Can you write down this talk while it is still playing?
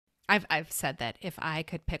I've said that if I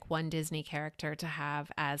could pick one Disney character to have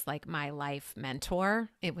as like my life mentor,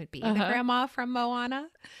 it would be the grandma from Moana.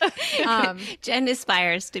 Jen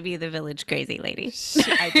aspires to be the village crazy lady.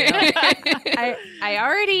 I do. I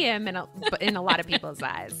already am in a lot of people's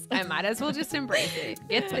eyes. I might as well just embrace it.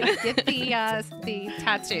 Get the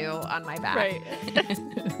tattoo on my back. Right.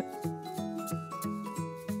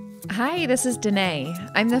 Hi, this is Danae.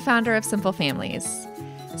 I'm the founder of Simple Families.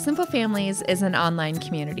 Simple Families is an online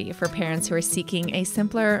community for parents who are seeking a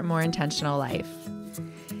simpler, more intentional life.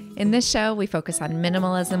 In this show, we focus on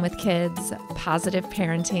minimalism with kids, positive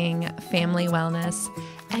parenting, family wellness,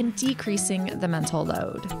 and decreasing the mental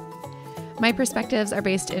load. My perspectives are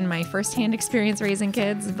based in my firsthand experience raising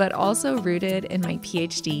kids, but also rooted in my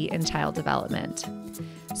PhD in child development.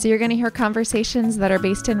 So you're going to hear conversations that are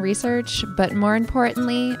based in research, but more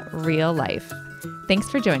importantly, real life. Thanks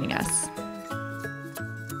for joining us.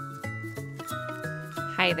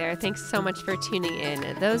 Hi there. Thanks so much for tuning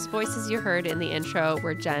in. Those voices you heard in the intro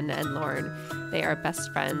were Jen and Lauren. They are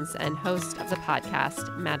best friends and host of the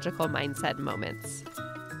podcast, Magical Mindset Moments.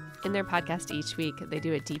 In their podcast each week, they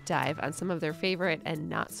do a deep dive on some of their favorite and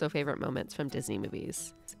not so favorite moments from Disney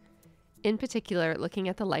movies. In particular, looking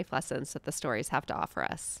at the life lessons that the stories have to offer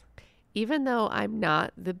us. Even though I'm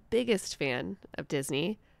not the biggest fan of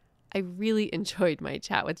Disney, I really enjoyed my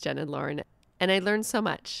chat with Jen and Lauren, and I learned so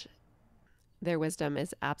much. Their wisdom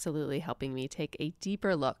is absolutely helping me take a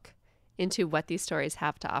deeper look into what these stories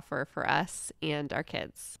have to offer for us and our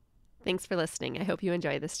kids. Thanks for listening. I hope you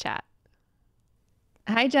enjoy this chat.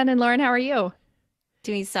 Hi, Jen and Lauren. How are you?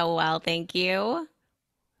 Doing so well, thank you.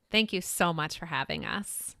 Thank you so much for having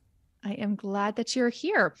us. I am glad that you're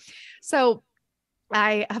here. So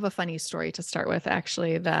I have a funny story to start with,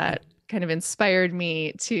 actually, that kind of inspired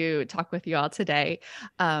me to talk with you all today.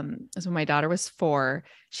 So when my daughter was 4,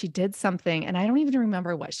 she did something, and I don't even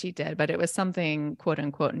remember what she did, but it was something quote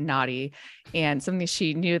unquote naughty and something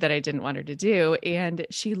she knew that I didn't want her to do. And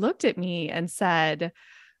she looked at me and said,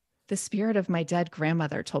 "The spirit of my dead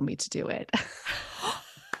grandmother told me to do it."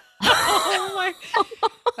 Oh my.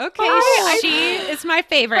 Okay, she is my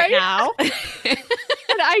favorite now.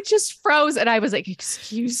 And I just froze and I was like,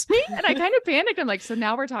 "Excuse me?" And I kind of panicked. I'm like, so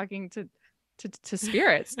now we're talking to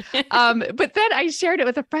spirits. But then I shared it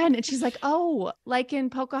with a friend and she's like, "Oh, like in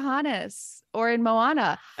Pocahontas or in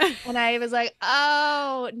Moana." And I was like,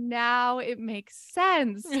 "Oh, now it makes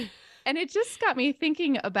sense." And it just got me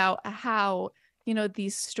thinking about how,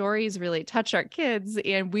 these stories really touch our kids.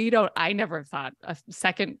 And I never thought a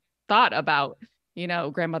second thought about,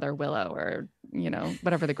 grandmother Willow or,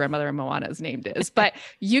 whatever the grandmother in Moana's named is. But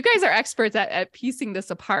you guys are experts at piecing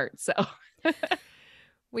this apart. So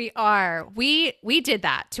we are. We did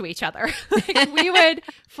that to each other. We would,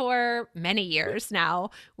 for many years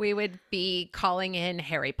now, we would be calling in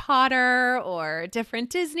Harry Potter or different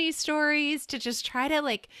Disney stories to just try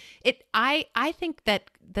to I think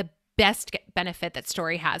that the best benefit that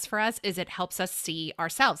story has for us is it helps us see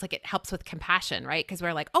ourselves. Like, it helps with compassion, right? Because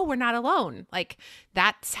we're like, oh, we're not alone. Like,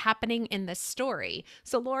 that's happening in this story.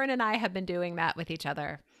 So Lauren and I have been doing that with each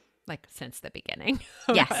other since the beginning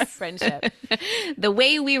of our friendship. The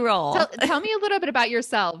way we roll. Tell me a little bit about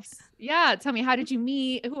yourselves. Yeah. Tell me, how did you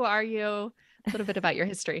meet? Who are you? A little bit about your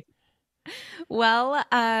history. Well,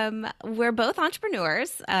 we're both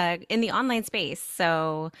entrepreneurs in the online space.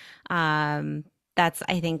 So that's,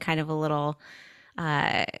 I think, kind of a little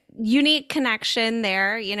unique connection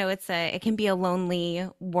there. It can be a lonely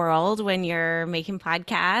world when you're making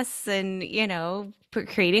podcasts and,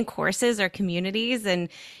 creating courses or communities, and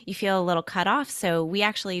you feel a little cut off. So we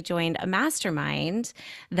actually joined a mastermind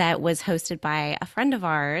that was hosted by a friend of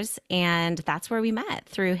ours, and that's where we met,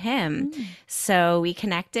 through him. So we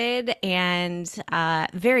connected, and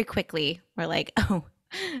very quickly we're like, "Oh,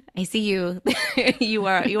 I see you. You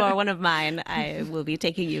are one of mine. I will be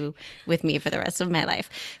taking you with me for the rest of my life."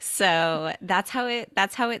 So that's how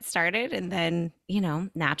it started. And then,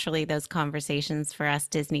 naturally those conversations for us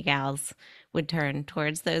Disney gals would turn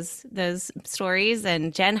towards those stories.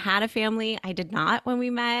 And Jen had a family. I did not when we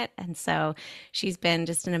met. And so she's been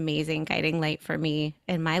just an amazing guiding light for me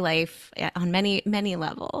in my life on many, many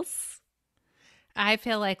levels. I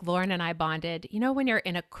feel like Lauren and I bonded, when you're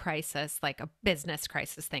in a crisis, like a business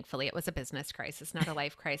crisis. Thankfully, it was a business crisis, not a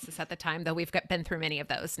life crisis at the time, though we've been through many of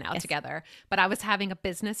those now together. But I was having a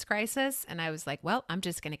business crisis, and I was like, well, I'm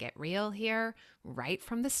just going to get real here right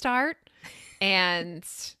from the start. And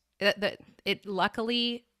it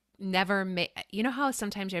luckily never made, how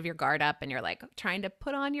sometimes you have your guard up and you're like trying to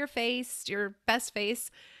put on your face, your best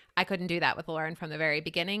face. I couldn't do that with Lauren from the very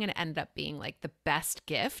beginning, and it ended up being like the best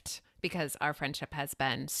gift because our friendship has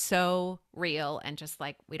been so real and just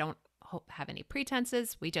like we don't have any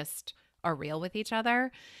pretenses. We just are real with each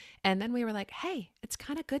other. And then we were like, hey, it's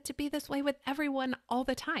kind of good to be this way with everyone all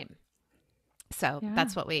the time. So Yeah.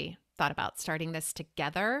 that's what we thought about, starting this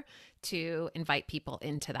together to invite people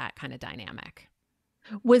into that kind of dynamic.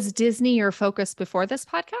 Was Disney your focus before this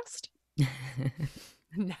podcast?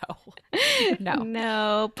 No. No.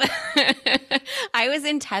 Nope. I was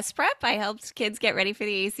in test prep. I helped kids get ready for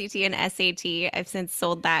the ACT and SAT. I've since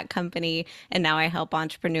sold that company, and now I help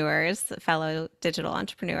entrepreneurs, fellow digital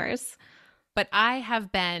entrepreneurs. But I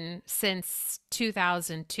have been since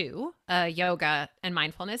 2002 a yoga and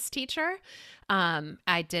mindfulness teacher.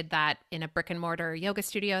 I did that in a brick and mortar yoga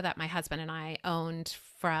studio that my husband and I owned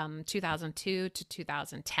from 2002 to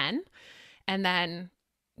 2010. And then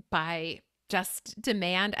by just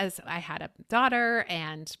demand, as I had a daughter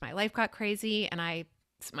and my life got crazy, and I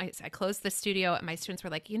closed the studio, and my students were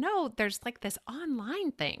like, there's like this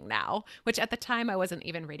online thing now, which at the time I wasn't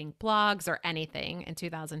even reading blogs or anything in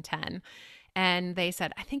 2010. And they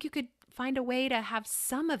said, I think you could find a way to have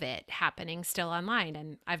some of it happening still online.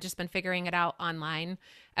 And I've just been figuring it out online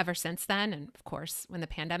ever since then. And of course, when the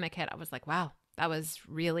pandemic hit, I was like, wow, that was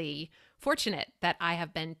really fortunate that I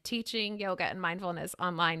have been teaching yoga and mindfulness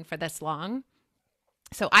online for this long.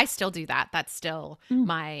 So I still do that. That's still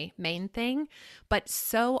my main thing. But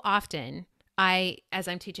so often as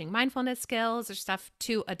I'm teaching mindfulness skills or stuff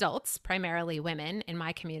to adults, primarily women in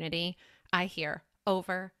my community, I hear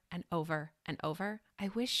over and over and over, I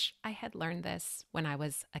wish I had learned this when I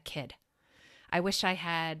was a kid. I wish I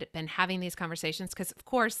had been having these conversations, because of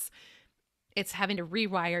course it's having to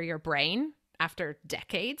rewire your brain after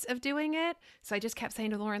decades of doing it. So I just kept saying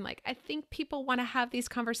to Lauren, like, I think people want to have these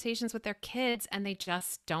conversations with their kids and they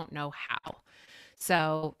just don't know how.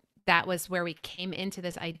 So that was where we came into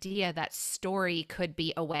this idea that story could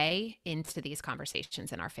be a way into these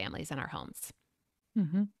conversations in our families and our homes.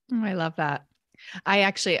 Mm-hmm. Oh, I love that. I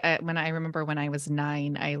actually, when I was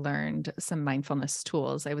 9, I learned some mindfulness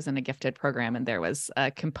tools. I was in a gifted program, and there was a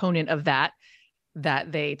component of that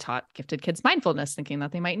they taught gifted kids mindfulness, thinking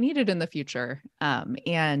that they might need it in the future.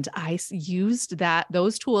 And I used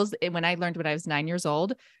those tools when I learned when I was 9 years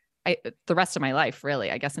old, the rest of my life, really,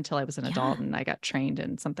 I guess, until I was an adult and I got trained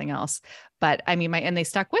in something else. But I mean, and they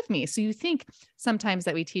stuck with me. So you think sometimes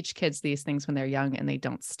that we teach kids these things when they're young and they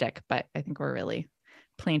don't stick, but I think we're really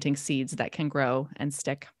planting seeds that can grow and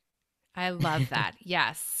stick. I love that.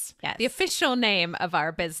 Yes. Yes. The official name of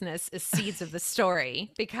our business is Seeds of the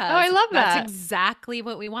Story, because I love that. That's exactly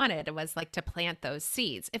what we wanted. It was like to plant those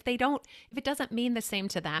seeds. If it doesn't mean the same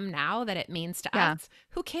to them now that it means to us,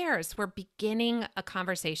 who cares? We're beginning a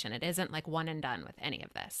conversation. It isn't like one and done with any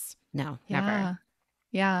of this. No, never.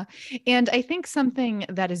 Yeah. And I think something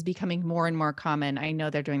that is becoming more and more common, I know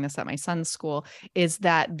they're doing this at my son's school, is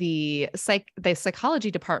that the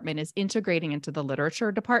psychology department is integrating into the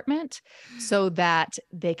literature department so that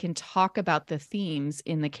they can talk about the themes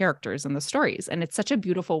in the characters and the stories. And it's such a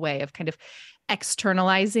beautiful way of kind of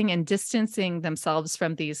externalizing and distancing themselves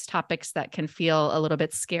from these topics that can feel a little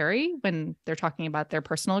bit scary when they're talking about their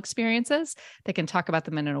personal experiences. They can talk about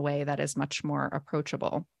them in a way that is much more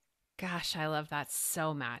approachable. Gosh, I love that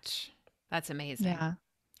so much. That's amazing. Yeah.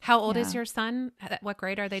 How old is your son? What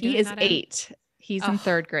grade are they doing He is that in? 8. He's in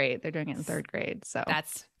 3rd grade. They're doing it in 3rd grade. So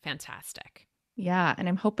that's fantastic. Yeah. And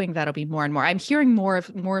I'm hoping that'll be more and more. I'm hearing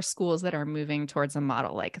more schools that are moving towards a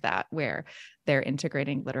model like that, where they're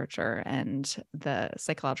integrating literature and the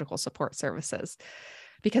psychological support services,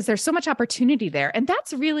 because there's so much opportunity there. And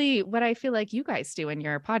that's really what I feel like you guys do in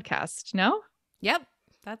your podcast. No? Yep.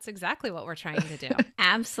 That's exactly what we're trying to do.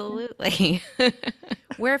 Absolutely.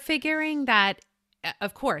 We're figuring that,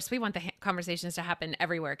 of course, we want the conversations to happen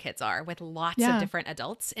everywhere kids are, with lots of different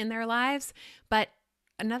adults in their lives. But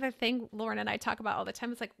another thing Lauren and I talk about all the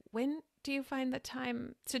time is like, when do you find the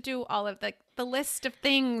time to do all of the list of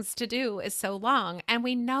things to do is so long. And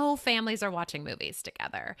we know families are watching movies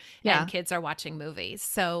together and kids are watching movies.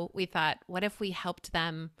 So we thought, what if we helped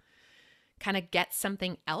them kind of get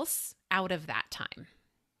something else out of that time?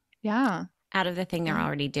 Yeah. Out of the thing they're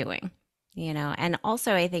already doing, and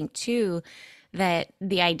also I think too, that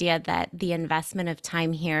the idea that the investment of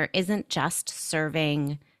time here isn't just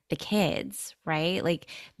serving the kids, right? Like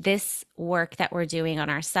this work that we're doing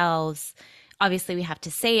on ourselves, obviously we have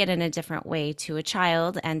to say it in a different way to a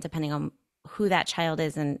child, and depending on who that child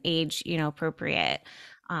is and age, appropriate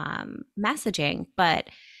messaging.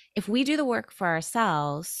 But if we do the work for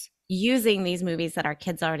ourselves, using these movies that our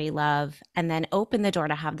kids already love, and then open the door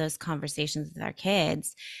to have those conversations with our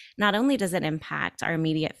kids, not only does it impact our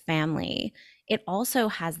immediate family, it also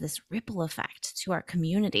has this ripple effect to our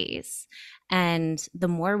communities. And the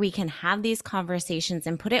more we can have these conversations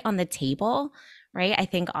and put it on the table, right? I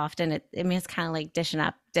think often it's kind of like dishing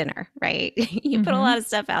up dinner, right? You put a lot of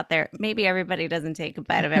stuff out there. Maybe everybody doesn't take a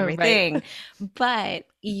bite of everything, Right. but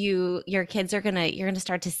your kids you're gonna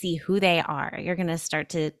start to see who they are. You're gonna start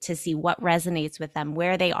to see what resonates with them,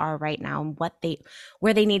 where they are right now, and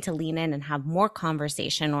where they need to lean in and have more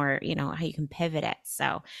conversation, or how you can pivot it.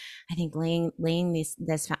 So I think laying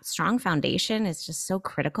this strong foundation is just so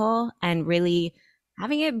critical, and really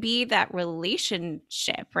having it be that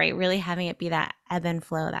relationship, right? Really having it be that ebb and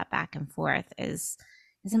flow, that back and forth is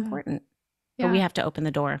important. But we have to open the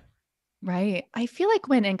door. Right. I feel like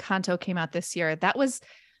when Encanto came out this year, that was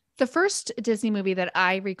the first Disney movie that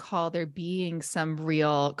I recall there being some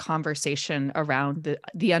real conversation around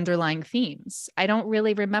the underlying themes. I don't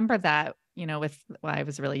really remember that, I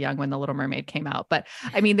was really young when The Little Mermaid came out, but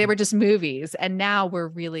I mean, they were just movies, and now we're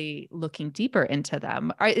really looking deeper into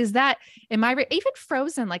them. Even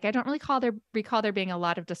Frozen? Like, I don't really recall there being a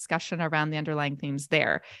lot of discussion around the underlying themes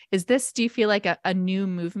there. Do you feel like a new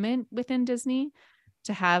movement within Disney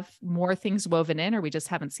to have more things woven in, or we just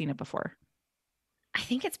haven't seen it before? I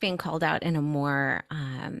think it's being called out in a more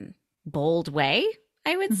bold way,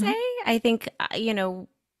 I would say. I think,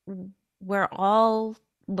 we're all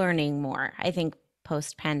learning more. I think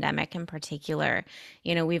post-pandemic in particular,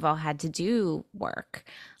 we've all had to do work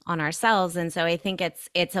on ourselves. And so I think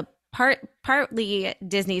it's a partly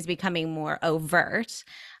Disney's becoming more overt,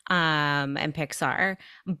 and Pixar,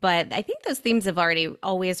 but I think those themes have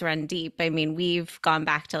always run deep. I mean, we've gone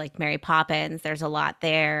back to like Mary Poppins. There's a lot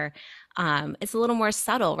there. It's a little more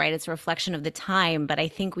subtle, right? It's a reflection of the time, but I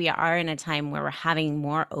think we are in a time where we're having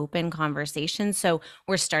more open conversations. So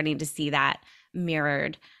we're starting to see that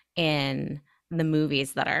mirrored in the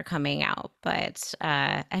movies that are coming out. But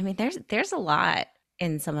I mean, there's a lot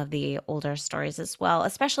in some of the older stories as well,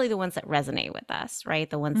 especially the ones that resonate with us, right?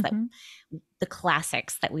 The ones that the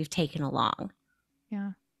classics that we've taken along.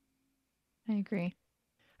 Yeah, I agree.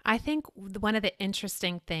 I think one of the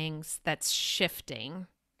interesting things that's shifting,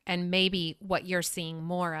 and maybe what you're seeing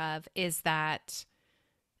more of, is that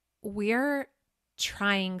we're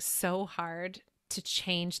trying so hard to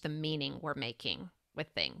change the meaning we're making with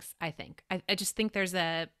things. I just think there's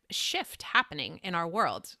a shift happening in our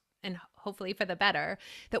world, and hopefully for the better,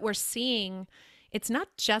 that we're seeing. It's not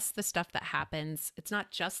just the stuff that happens. It's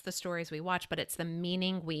not just the stories we watch, but it's the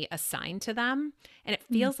meaning we assign to them. And it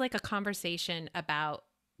feels like a conversation about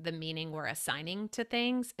the meaning we're assigning to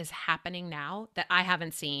things is happening now that I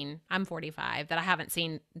haven't seen. I'm 45, that I haven't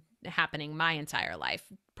seen happening my entire life.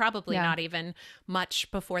 Probably not even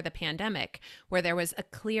much before the pandemic, where there was a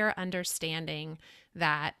clear understanding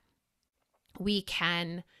that we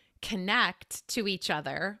can connect to each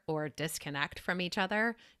other or disconnect from each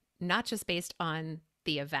other, not just based on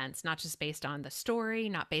the events, not just based on the story,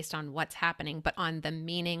 not based on what's happening, but on the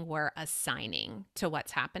meaning we're assigning to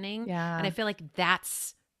what's happening. Yeah. And I feel like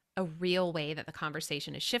that's a real way that the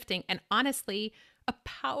conversation is shifting. And honestly, a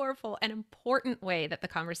powerful and important way that the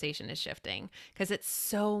conversation is shifting, because it's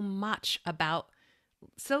so much about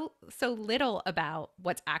so little about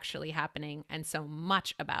what's actually happening, and so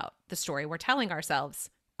much about the story we're telling ourselves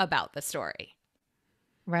about the story.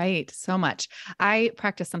 Right. So much. I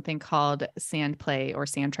practice something called sand play or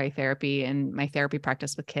sand tray therapy in my therapy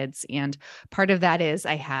practice with kids. And part of that is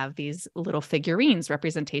I have these little figurines,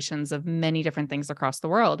 representations of many different things across the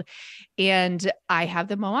world. And I have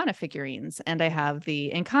the Moana figurines and I have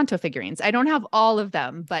the Encanto figurines. I don't have all of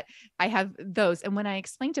them, but I have those. And when I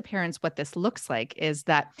explain to parents what this looks like, is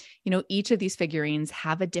that, each of these figurines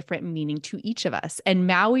have a different meaning to each of us. And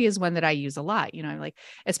Maui is one that I use a lot, like,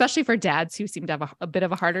 especially for dads who seem to have a bit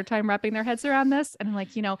of a harder time wrapping their heads around this. And I'm like,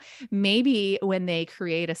 maybe when they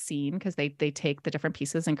create a scene, because they take the different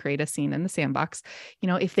pieces and create a scene in the sandbox,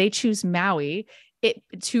 if they choose Maui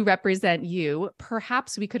to represent you,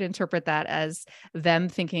 perhaps we could interpret that as them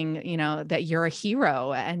thinking, that you're a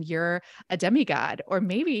hero and you're a demigod. Or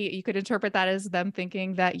maybe you could interpret that as them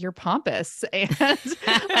thinking that you're pompous and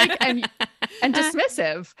and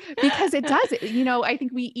dismissive, because it does, I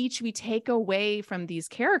think we take away from these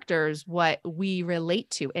characters what we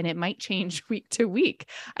relate to, and it might change week to week.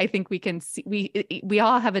 I think we can see, we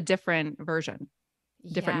all have a different version,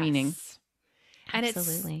 different meaning. And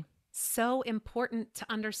Absolutely. It's so important to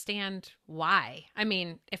understand why. I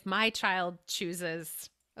mean, if my child chooses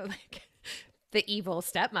like the evil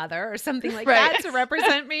stepmother or something like that to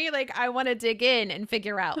represent me, like, I want to dig in and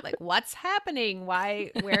figure out like what's happening,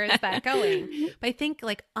 where is that going? But I think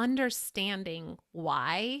like understanding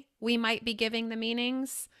why we might be giving the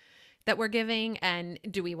meanings that we're giving? And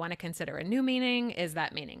do we want to consider a new meaning? Is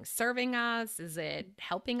that meaning serving us? Is it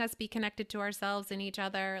helping us be connected to ourselves and each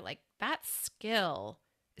other? Like, that skill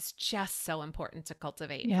is just so important to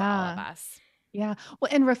cultivate for all of us. Yeah. Well,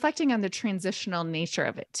 and reflecting on the transitional nature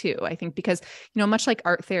of it too, I think, because, much like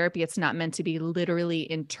art therapy, it's not meant to be literally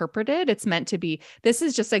interpreted. It's meant to be, this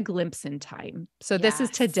is just a glimpse in time. So this is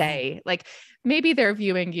today. Like, maybe they're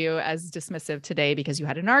viewing you as dismissive today because you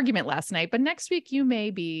had an argument last night, but next week you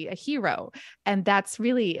may be a hero. And that's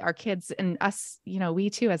really our kids and us, we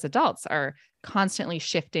too, as adults, are constantly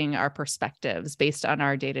shifting our perspectives based on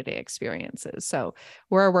our day-to-day experiences. So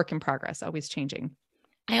we're a work in progress, always changing.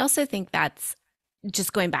 I also think that's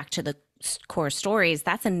just going back to the core stories.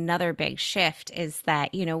 That's another big shift, is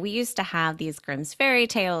that, we used to have these Grimm's fairy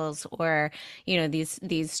tales, or,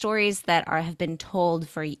 these stories that have been told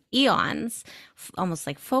for eons, almost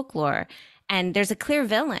like folklore. And there's a clear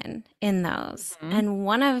villain in those. Mm-hmm. And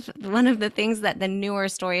one of the things that the newer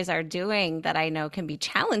stories are doing that I know can be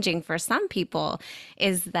challenging for some people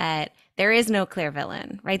is that there is no clear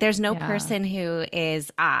villain, right? There's no person who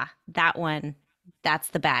is, that one, that's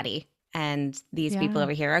the baddie, and these people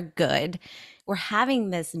over here are good. We're having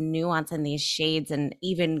this nuance and these shades, and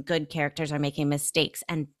even good characters are making mistakes,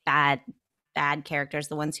 and bad characters,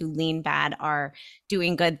 the ones who lean bad, are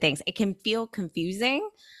doing good things. It can feel confusing.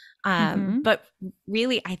 But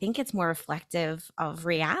really, I think it's more reflective of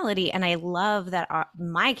reality. And I love that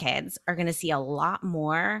my kids are going to see a lot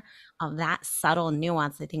more of that subtle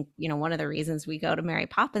nuance. I think, one of the reasons we go to Mary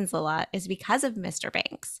Poppins a lot is because of Mr.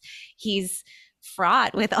 Banks. He's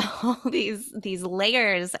fraught with all these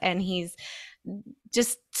layers, and he's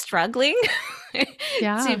just struggling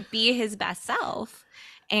to be his best self.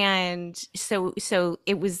 And so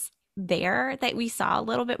it was there that we saw a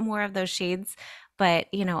little bit more of those shades. But,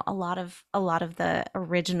 a lot of the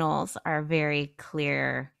originals are very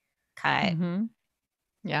clear cut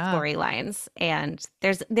storylines, and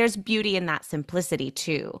there's beauty in that simplicity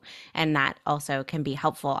too. And that also can be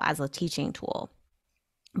helpful as a teaching tool.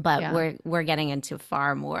 But we're getting into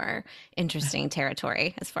far more interesting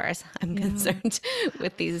territory as far as I'm concerned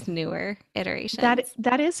with these newer iterations.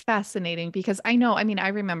 That is fascinating, because I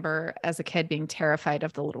remember as a kid being terrified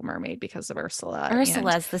of the Little Mermaid because of Ursula.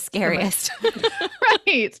 Ursula's the scariest.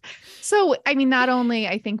 Right. So, not only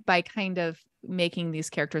I think by kind of making these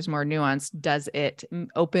characters more nuanced, does it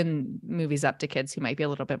open movies up to kids who might be a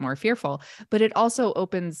little bit more fearful, but it also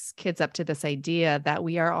opens kids up to this idea that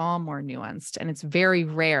we are all more nuanced. And it's very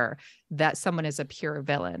rare that someone is a pure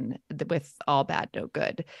villain with all bad, no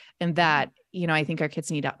good. And that, I think our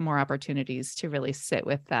kids need more opportunities to really sit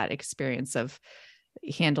with that experience of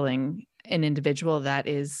handling an individual that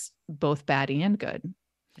is both bad and good.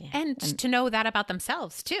 And to know that about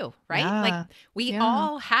themselves too, right? Like, we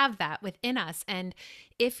all have that within us. And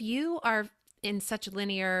if you are in such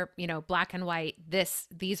linear, black and white,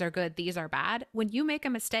 these are good, these are bad, when you make a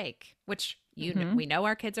mistake, which we know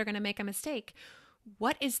our kids are going to make a mistake,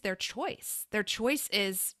 what is their choice? Their choice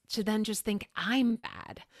is to then just think, I'm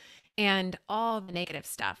bad. And all the negative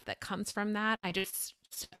stuff that comes from that,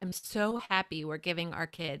 I'm so happy we're giving our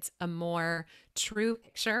kids a more true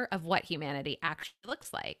picture of what humanity actually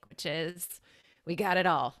looks like, which is we got it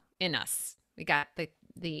all in us. We got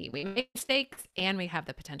we make mistakes, and we have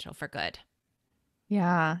the potential for good.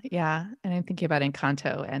 Yeah. Yeah. And I'm thinking about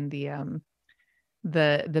Encanto and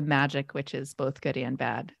the magic, which is both good and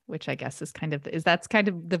bad, which I guess is that's kind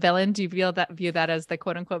of the villain. Do you view that as the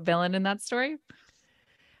quote unquote villain in that story?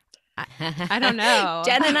 I don't know.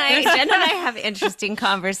 Jen and I have interesting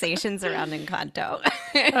conversations around Encanto.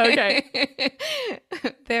 Okay.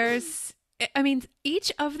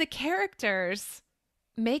 Each of the characters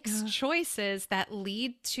makes choices that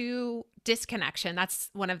lead to disconnection. That's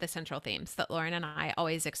one of the central themes that Lauren and I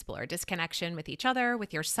always explore: disconnection with each other,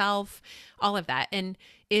 with yourself, all of that. And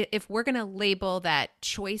if we're going to label that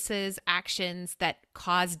choices, actions that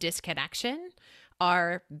cause disconnection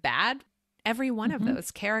are bad, every one of those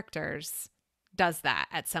characters does that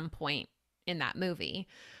at some point in that movie.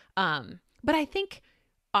 But I think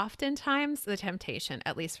oftentimes the temptation,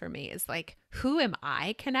 at least for me, is like, who am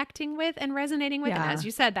I connecting with and resonating with? And as you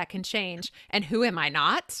said, that can change. And who am I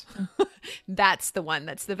not? That's the one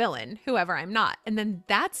that's the villain, whoever I'm not. And then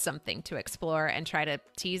that's something to explore and try to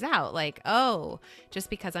tease out. Like, oh, just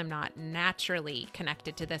because I'm not naturally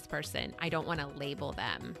connected to this person, I don't want to label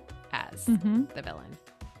them as the villain.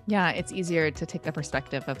 Yeah, it's easier to take the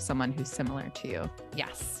perspective of someone who's similar to you.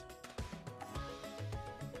 Yes.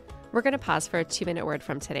 We're going to pause for a 2-minute word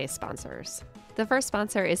from today's sponsors. The first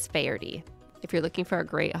sponsor is Faherty. If you're looking for a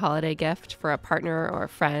great holiday gift for a partner or a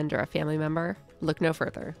friend or a family member, look no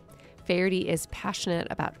further. Faherty is passionate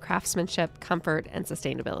about craftsmanship, comfort, and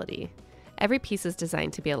sustainability. Every piece is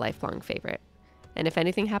designed to be a lifelong favorite. And if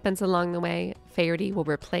anything happens along the way, Faherty will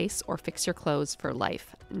replace or fix your clothes for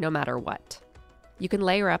life, no matter what. You can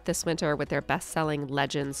layer up this winter with their best-selling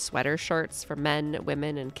Legends sweater shirts for men,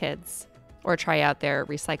 women, and kids. Or try out their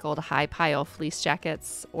recycled high-pile fleece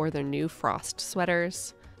jackets or their new frost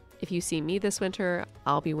sweaters. If you see me this winter,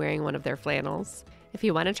 I'll be wearing one of their flannels. If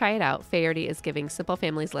you want to try it out, Faherty is giving Simple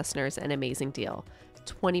Families listeners an amazing deal,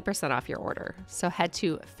 20% off your order. So head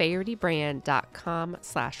to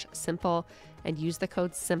fahertybrand.com/simple and use the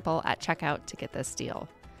code SIMPLE at checkout to get this deal.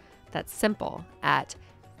 That's simple at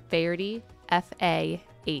Faherty,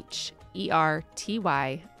 FAHERTY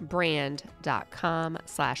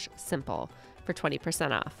brand.com/simple for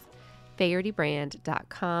 20% off.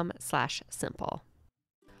 fahertybrand.com/simple.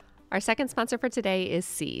 Our second sponsor for today is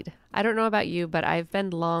Seed. I don't know about you, but I've been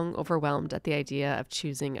long overwhelmed at the idea of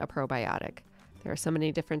choosing a probiotic. There are so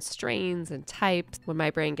many different strains and types. When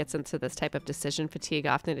my brain gets into this type of decision fatigue,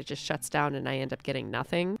 often it just shuts down and I end up getting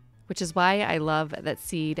nothing, which is why I love that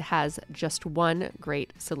Seed has just one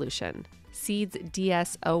great solution. Seed's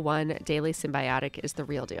DS-01 Daily Symbiotic is the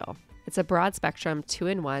real deal. It's a broad spectrum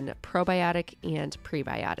 2-in-1 probiotic and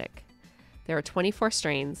prebiotic. There are 24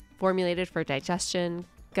 strains formulated for digestion,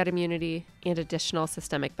 gut immunity, and additional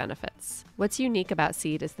systemic benefits. What's unique about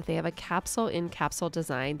Seed is that they have a capsule-in-capsule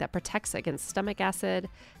design that protects against stomach acid,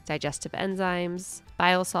 digestive enzymes,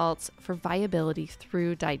 bile salts for viability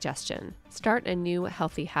through digestion. Start a new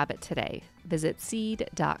healthy habit today. Visit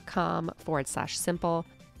seed.com/simple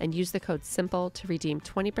and use the code SIMPLE to redeem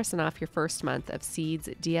 20% off your first month of Seed's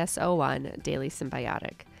DS-01 Daily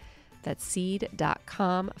Symbiotic. That's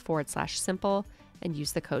seed.com/simple and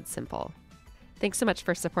use the code SIMPLE. Thanks so much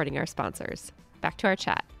for supporting our sponsors. Back to our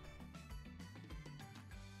chat.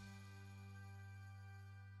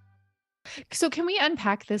 So can we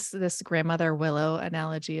unpack this grandmother Willow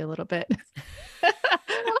analogy a little bit?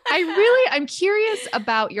 I'm curious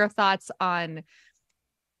about your thoughts on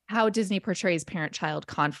how Disney portrays parent-child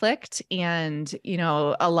conflict and,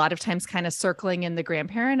 a lot of times kind of circling in the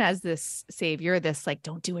grandparent as this savior, this like,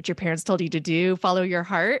 don't do what your parents told you to do, follow your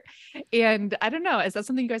heart. And I don't know, is that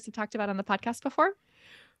something you guys have talked about on the podcast before?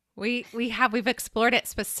 We've explored it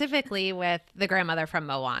specifically with the grandmother from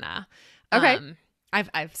Moana. Okay.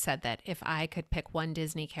 I've said that if I could pick one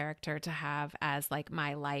Disney character to have as like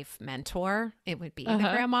my life mentor, it would be the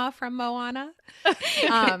grandma from Moana.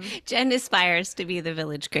 Jen aspires to be the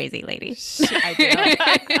village crazy lady. I do.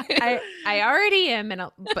 I already am in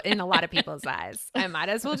a lot of people's eyes. I might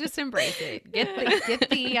as well just embrace it. Get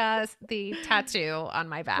the tattoo on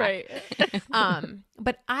my back. Right.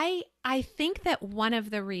 But I think that one of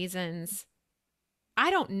the reasons I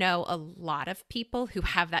don't know a lot of people who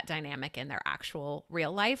have that dynamic in their actual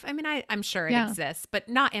real life. I mean, I'm sure it exists, but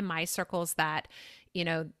not in my circles that,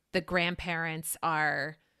 the grandparents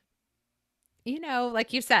are,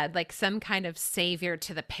 like you said, like some kind of savior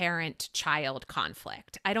to the parent-child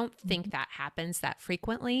conflict. I don't think that happens that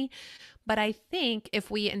frequently, but I think if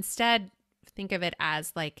we instead think of it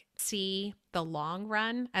as like see the long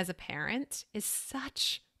run as a parent is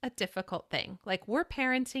such a difficult thing. Like we're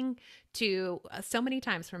parenting to so many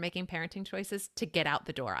times we're making parenting choices to get out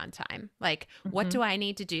the door on time. Like, what do I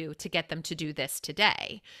need to do to get them to do this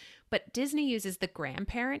today? But Disney uses the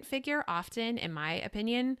grandparent figure often, in my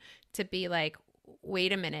opinion, to be like,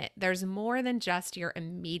 wait a minute, there's more than just your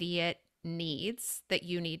immediate needs that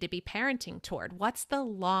you need to be parenting toward. What's the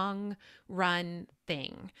long run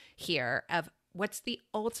thing here of what's the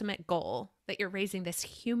ultimate goal that you're raising this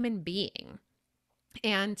human being?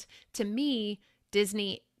 And to me,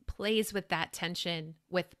 Disney plays with that tension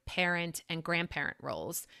with parent and grandparent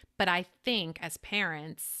roles. But I think as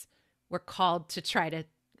parents, we're called to try to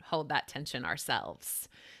hold that tension ourselves.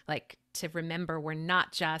 Like to remember we're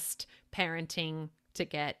not just parenting to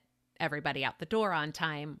get everybody out the door on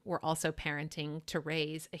time. We're also parenting to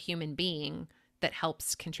raise a human being that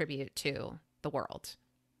helps contribute to the world.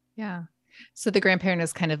 Yeah. So the grandparent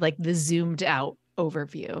is kind of like the zoomed out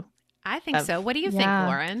overview. I think so. What do you think,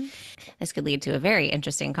 Lauren? This could lead to a very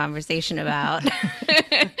interesting conversation about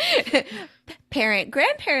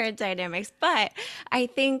parent-grandparent dynamics. But I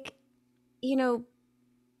think,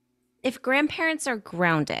 if grandparents are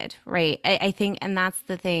grounded, right? I think, and that's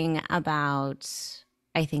the thing about,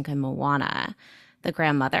 I think in Moana, the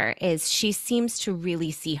grandmother is she seems to really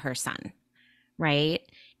see her son, right?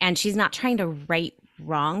 And she's not trying to right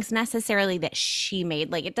wrongs necessarily that she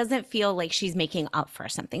made. Like it doesn't feel like she's making up for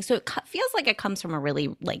something. So it feels like it comes from a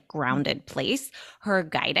really like grounded place, her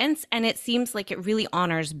guidance. And it seems like it really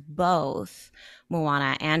honors both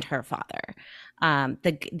Moana and her father.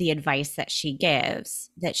 the advice that she gives,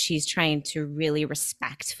 that she's trying to really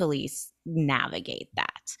respectfully navigate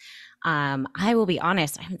that. I will be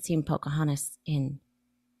honest, I haven't seen Pocahontas in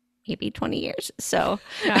maybe 20 years. So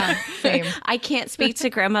Yeah, same. I can't speak to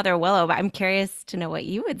Grandmother Willow, but I'm curious to know what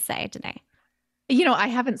you would say today. I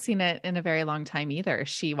haven't seen it in a very long time either.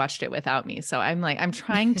 She watched it without me. So I'm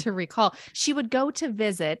trying to recall. She would go to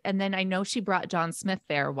visit, and then I know she brought John Smith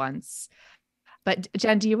there once. But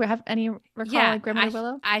Jen, do you have any recall like Grandmother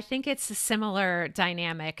Willow? I think it's a similar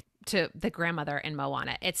dynamic to the grandmother in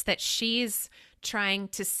Moana. It's that she's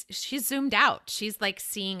zoomed out. She's like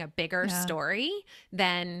seeing a bigger story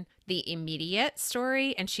than the immediate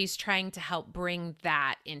story. And she's trying to help bring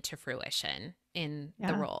that into fruition in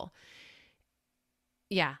the role.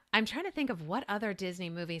 Yeah. I'm trying to think of what other Disney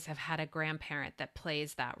movies have had a grandparent that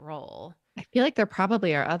plays that role. I feel like there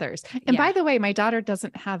probably are others. And by the way, my daughter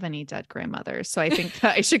doesn't have any dead grandmothers. So I think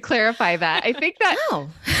that I should clarify that. I think that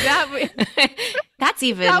that's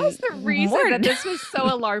even that was the reason that this was so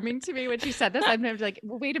alarming to me when she said this. I'm like,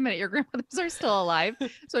 well, wait a minute, your grandmothers are still alive.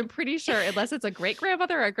 So I'm pretty sure, unless it's a great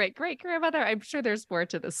grandmother or a great great grandmother, I'm sure there's more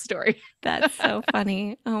to this story. That's so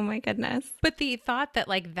funny. Oh my goodness. But the thought that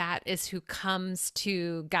like that is who comes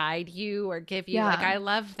to guide you or give you, like, I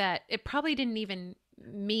love that it probably didn't even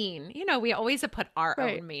mean, we always have put our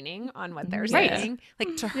own meaning on what they're saying.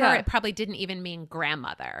 Like to her, it probably didn't even mean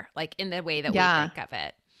grandmother, like in the way that we think of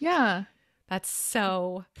it. Yeah. That's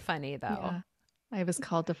so funny though. Yeah. I was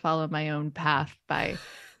called to follow my own path by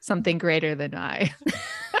something greater than I.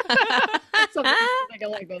 Something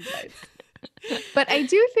along those lines. But I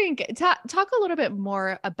do think talk a little bit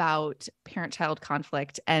more about parent-child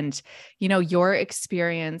conflict and, your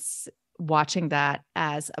experience watching that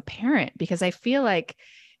as a parent, because I feel like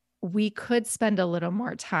we could spend a little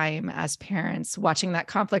more time as parents watching that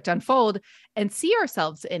conflict unfold and see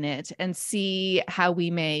ourselves in it and see how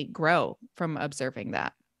we may grow from observing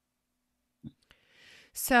that.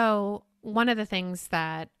 So one of the things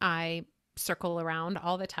that I circle around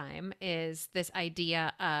all the time is this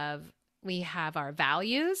idea of we have our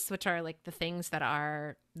values, which are like the things that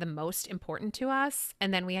are the most important to us.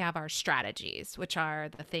 And then we have our strategies, which are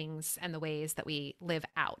the things and the ways that we live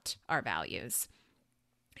out our values.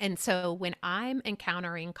 And so when I'm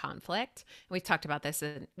encountering conflict, we've talked about this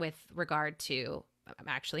with regard to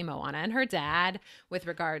actually Moana and her dad, with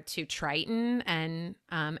regard to Triton and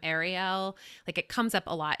Ariel, like it comes up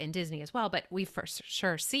a lot in Disney as well, but we for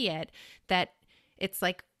sure see it, that it's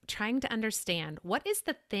like trying to understand what is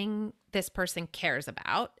the thing this person cares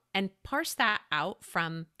about and parse that out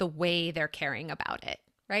from the way they're caring about it,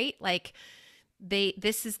 right? Like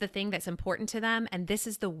this is the thing that's important to them, and this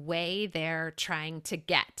is the way they're trying to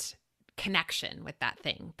get connection with that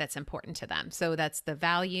thing that's important to them. So that's the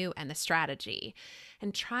value and the strategy,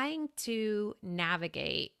 and trying to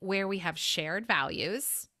navigate where we have shared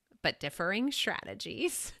values but differing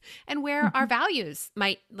strategies, and where our values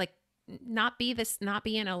might not be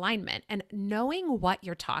in alignment, and knowing what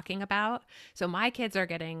you're talking about. So my kids are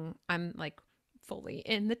I'm like fully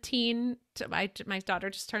in the teen. My daughter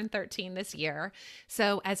just turned 13 this year.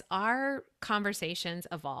 So as our conversations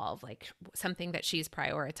evolve, like something that she's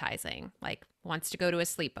prioritizing, like wants to go to a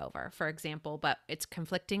sleepover, for example, but it's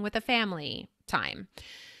conflicting with a family time.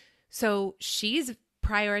 So she's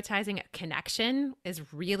prioritizing a connection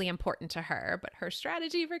is really important to her, but her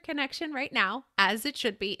strategy for connection right now, as it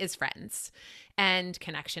should be, is friends. And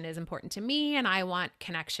connection is important to me, and I want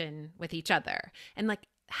connection with each other. And like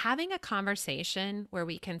having a conversation where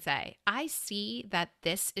we can say, I see that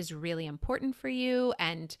this is really important for you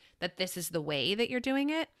and that this is the way that you're doing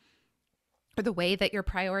it, or the way that you're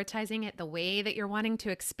prioritizing it, the way that you're wanting to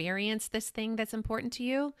experience this thing that's important to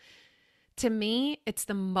you. To me, it's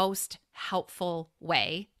the most helpful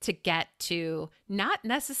way to get to not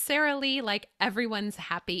necessarily like everyone's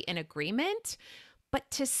happy in agreement, but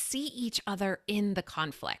to see each other in the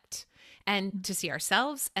conflict and to see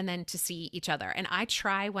ourselves and then to see each other. And I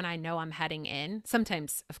try when I know I'm heading in.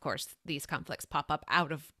 Sometimes, of course, these conflicts pop up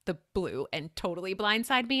out of the blue and totally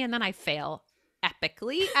blindside me, and then I fail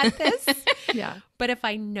epically at this. Yeah. But if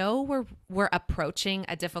I know we're approaching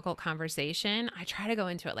a difficult conversation, I try to go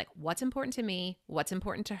into it like, what's important to me? What's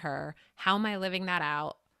important to her? How am I living that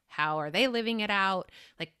out? How are they living it out?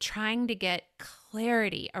 Like trying to get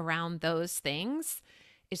clarity around those things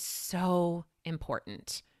is so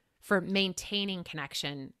important for maintaining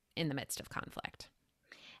connection in the midst of conflict.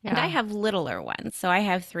 And I Yeah. have littler ones. So I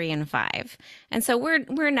have 3 and 5. And so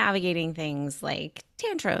we're navigating things like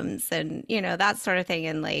tantrums and, that sort of thing.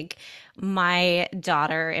 And like my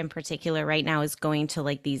daughter in particular right now is going to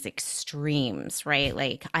like these extremes, right?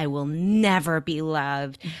 Like I will never be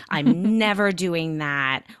loved. I'm never doing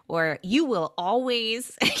that. Or you will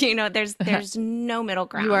always, there's no middle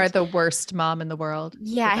ground. You are the worst mom in the world.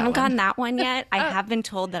 Yeah, I haven't gotten that one yet. I have been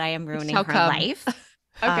told that I am ruining How her come? life.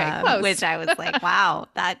 Okay, close. Which I was like, wow,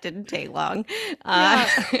 that didn't take long. Yeah.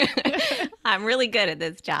 I'm really good at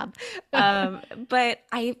this job. But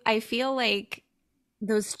I feel like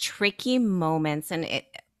those tricky moments, and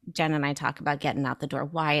Jen and I talk about getting out the door.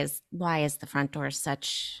 Why is the front door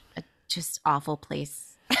such a just awful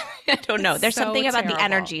place? I don't know. There's so something about the terrible.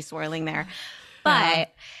 energy swirling there.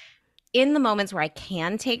 But in the moments where I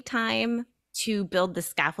can take time to build the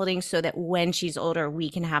scaffolding so that when she's older, we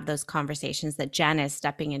can have those conversations that Jen is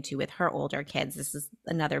stepping into with her older kids. This is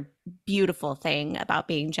another beautiful thing about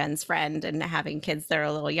being Jen's friend and having kids that are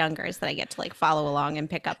a little younger, is that I get to like follow along and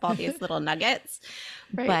pick up all these little nuggets.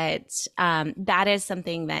 Right. But that is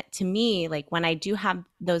something that to me, like when I do have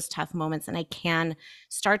those tough moments and I can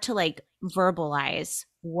start to like verbalize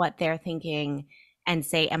what they're thinking and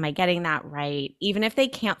say, am I getting that right? Even if they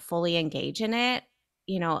can't fully engage in it,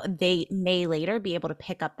 they may later be able to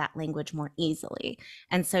pick up that language more easily.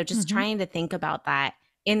 And so just trying to think about that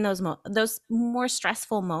in those more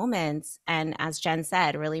stressful moments. And as Jen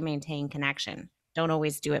said, really maintain connection. Don't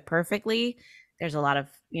always do it perfectly. There's a lot of,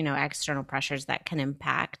 external pressures that can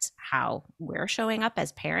impact how we're showing up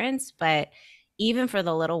as parents. But even for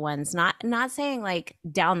the little ones, not saying like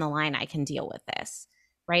down the line, I can deal with this,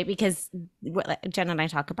 right? Because Jen and I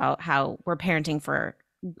talk about how we're parenting for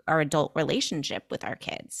our adult relationship with our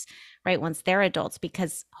kids, right? Once they're adults,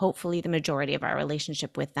 because hopefully the majority of our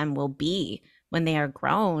relationship with them will be when they are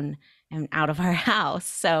grown and out of our house.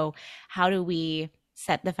 So how do we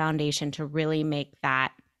set the foundation to really make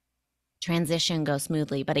that transition go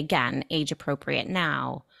smoothly? But again, age appropriate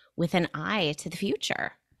now with an eye to the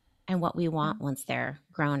future and what we want once they're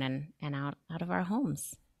grown and out of our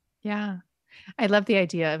homes. Yeah. I love the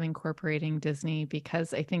idea of incorporating Disney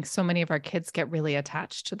because I think so many of our kids get really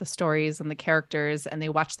attached to the stories and the characters, and they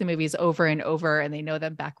watch the movies over and over and they know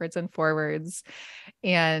them backwards and forwards.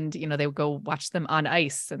 And, they go watch them on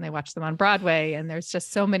ice and they watch them on Broadway. And there's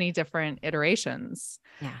just so many different iterations.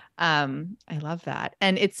 Yeah. I love that.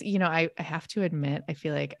 And it's, I have to admit, I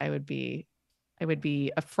feel like I would be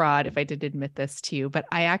a fraud if I did admit this to you, but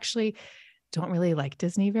I actually don't really like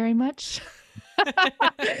Disney very much.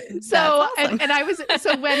 So, awesome. and when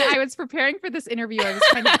I was preparing for this interview, I was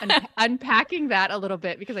kind of unpacking that a little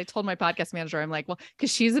bit because I told my podcast manager, I'm like, well,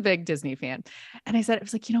 because she's a big Disney fan. And I said, it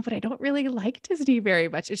was like, but I don't really like Disney very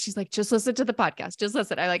much. And she's like, just listen to the podcast. Just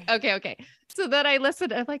listen. I'm like, okay. So then I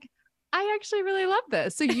listened. I'm like, I actually really love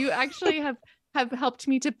this. So you actually have helped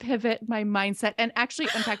me to pivot my mindset and actually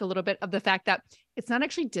unpack a little bit of the fact that it's not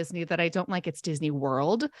actually Disney that I don't like. It's Disney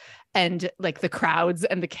World and like the crowds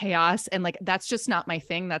and the chaos. And like, that's just not my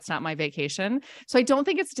thing. That's not my vacation. So I don't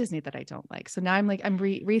think it's Disney that I don't like. So now I'm like, I'm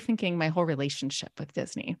rethinking my whole relationship with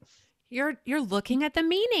Disney. You're looking at the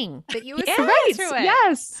meaning that you Yeah, ascribe to it.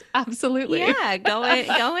 Yes, absolutely. Yeah, go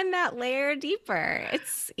in that layer deeper.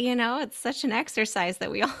 It's it's such an exercise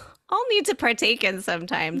that we all need to partake in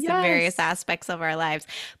sometimes in various aspects of our lives.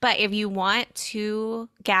 But if you want 2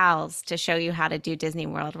 gals to show you how to do Disney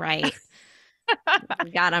World right,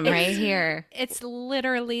 we got them right here. It's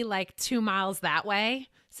literally like 2 miles that way.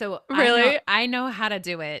 So Really? I know how to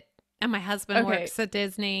do it. And my husband works at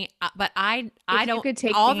Disney, but I If you don't. could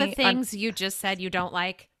take All me the on- things you just said you don't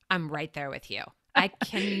like, I'm right there with you. I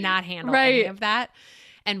cannot handle Right. any of that.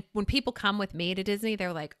 And when people come with me to Disney,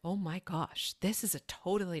 they're like, "Oh my gosh, this is a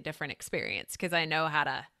totally different experience," because I know how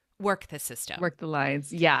to work the system. Work the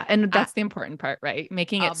lines. Yeah. And that's the important part, right?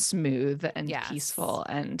 Making it smooth and yes. peaceful.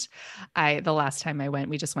 And the last time I went,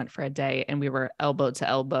 we just went for a day and we were elbow to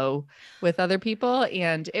elbow with other people.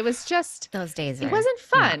 And it was just, Those days it wasn't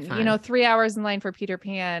fun. not fun. 3 hours in line for Peter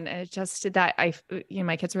Pan. And it just did that.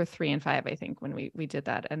 My kids were 3 and 5, I think, when we did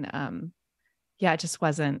that. And it just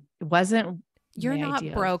wasn't You're my not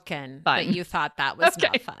idea of broken, fun. but you thought that was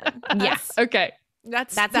Okay. not fun. Yes. Okay.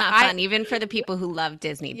 That's not fun. Even for the people who love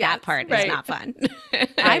Disney, Yes, that part right. is not fun.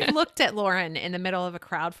 I've looked at Lauren in the middle of a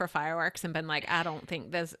crowd for fireworks and been like, I don't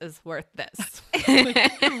think this is worth this.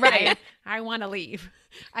 Right. I want to leave.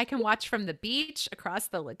 I can watch from the beach across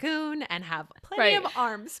the lagoon and have plenty Right. of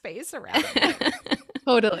arm space around me.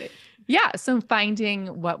 Totally. Yeah. So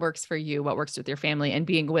finding what works for you, what works with your family, and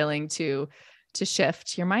being willing to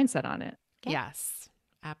shift your mindset on it. Yes,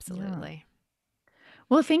 absolutely.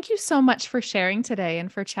 Well, thank you so much for sharing today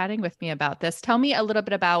and for chatting with me about this. Tell me a little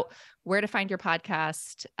bit about where to find your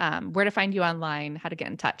podcast, where to find you online, how to get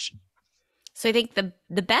in touch. So I think the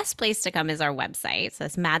best place to come is our website. So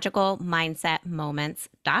it's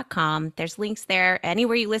magicalmindsetmoments.com. There's links there.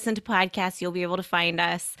 Anywhere you listen to podcasts, you'll be able to find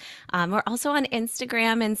us. We're also on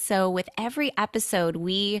Instagram. And so with every episode,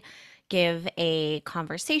 we give a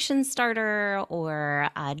conversation starter or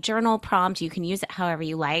a journal prompt. You can use it however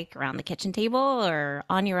you like, around the kitchen table or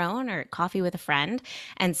on your own or at coffee with a friend.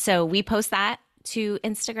 And so we post that to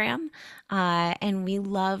Instagram. And we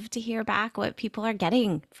love to hear back what people are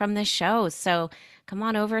getting from this show. So come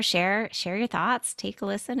on over, share your thoughts, take a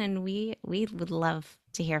listen, and we would love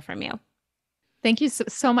to hear from you. Thank you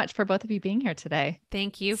so much for both of you being here today.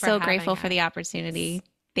 Thank you for So having grateful for us. the opportunity.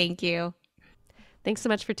 Thank you. Thanks so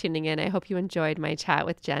much for tuning in. I hope you enjoyed my chat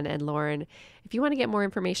with Jen and Lauren. If you want to get more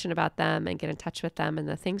information about them and get in touch with them and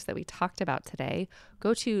the things that we talked about today,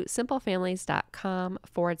 go to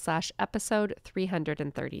simplefamilies.com/episode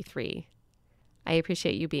 333. I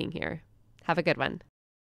appreciate you being here. Have a good one.